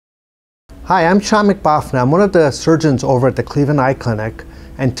Hi, I'm Shamik Bafna. I'm one of the surgeons over at the Cleveland Eye Clinic,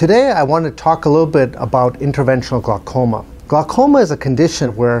 and today I want to talk a little bit about interventional glaucoma. Glaucoma is a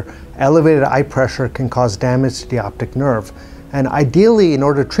condition where elevated eye pressure can cause damage to the optic nerve, and ideally, in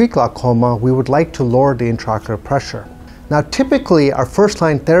order to treat glaucoma, we would like to lower the intraocular pressure. Now, typically, our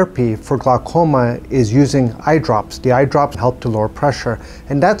first-line therapy for glaucoma is using eye drops. The eye drops help to lower pressure,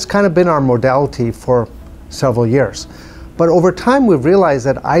 and that's kind of been our modality for several years. But over time, we've realized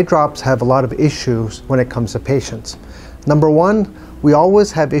that eye drops have a lot of issues when it comes to patients. Number one, we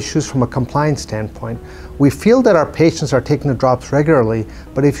always have issues from a compliance standpoint. We feel that our patients are taking the drops regularly,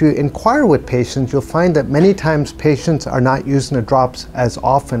 but if you inquire with patients, you'll find that many times patients are not using the drops as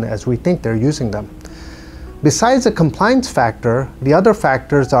often as we think they're using them. Besides the compliance factor, the other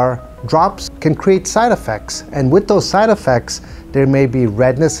factors are drops can create side effects, and with those side effects, there may be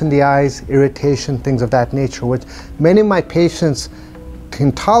redness in the eyes, irritation, things of that nature, which many of my patients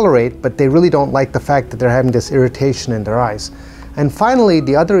can tolerate, but they really don't like the fact that they're having this irritation in their eyes. And finally,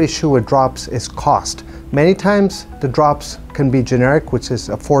 the other issue with drops is cost. Many times the drops can be generic, which is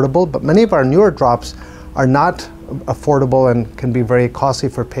affordable, but many of our newer drops are not affordable and can be very costly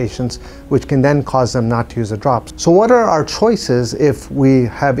for patients, which can then cause them not to use the drops. So what are our choices if we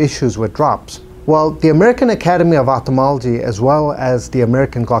have issues with drops? Well, the American Academy of Ophthalmology, as well as the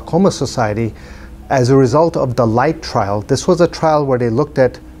American Glaucoma Society, as a result of the LIGHT trial, this was a trial where they looked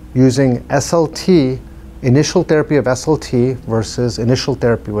at using SLT, initial therapy of SLT versus initial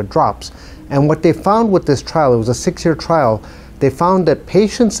therapy with drops. And what they found with this trial, it was a 6-year trial, they found that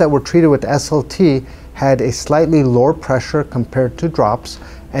patients that were treated with SLT had a slightly lower pressure compared to drops,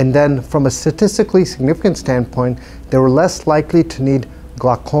 and then from a statistically significant standpoint, they were less likely to need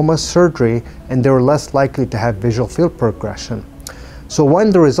glaucoma surgery, and they were less likely to have visual field progression. So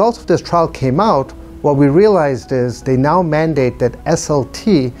when the results of this trial came out, what we realized is they now mandate that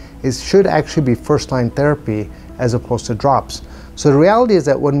SLT should actually be first-line therapy as opposed to drops. So the reality is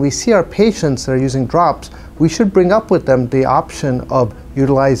that when we see our patients that are using drops, we should bring up with them the option of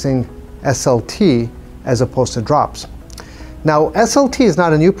utilizing SLT as opposed to drops. Now, SLT is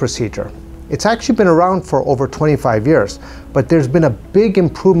not a new procedure. It's actually been around for over 25 years, but there's been a big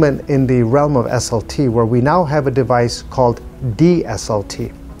improvement in the realm of SLT where we now have a device called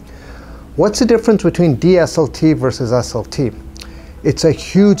DSLT. What's the difference between DSLT versus SLT? It's a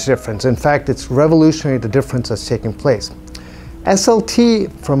huge difference. In fact, it's revolutionary, the difference that's taking place.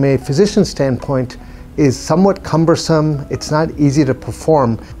 SLT, from a physician standpoint, is somewhat cumbersome. It's not easy to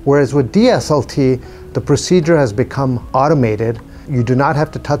perform, whereas with DSLT, the procedure has become automated. You do not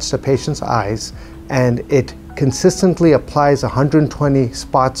have to touch the patient's eyes, and it consistently applies 120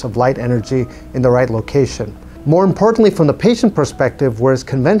 spots of light energy in the right location. More importantly, from the patient perspective, whereas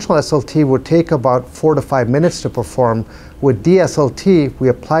conventional SLT would take about 4 to 5 minutes to perform, with DSLT, we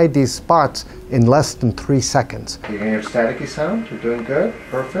apply these spots in less than 3 seconds. You can hear staticky sound. You're doing good.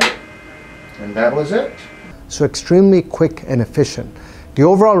 Perfect. And that was it. So extremely quick and efficient. The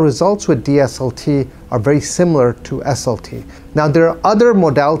overall results with DSLT are very similar to SLT. Now, there are other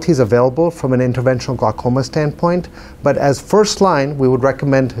modalities available from an interventional glaucoma standpoint, but as first line, we would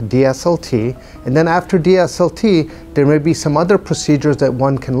recommend DSLT. And then after DSLT, there may be some other procedures that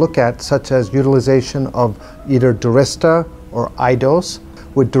one can look at, such as utilization of either Durysta or iDose.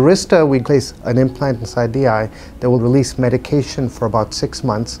 With Durysta, we place an implant inside the eye that will release medication for about 6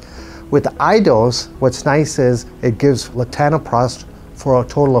 months. With iDose, what's nice is it gives latanoprost for a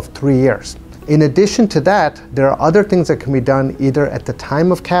total of 3 years. In addition to that, there are other things that can be done either at the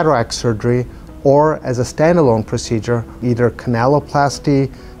time of cataract surgery or as a standalone procedure, either canaloplasty,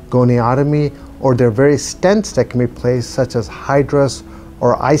 goniotomy, or there are various stents that can be placed, such as hydrous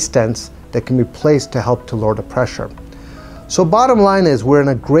or iStents that can be placed to help to lower the pressure. So bottom line is we're in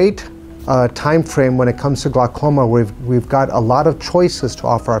a great time frame when it comes to glaucoma. We've got a lot of choices to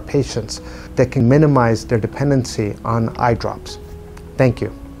offer our patients that can minimize their dependency on eye drops. Thank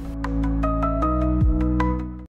you.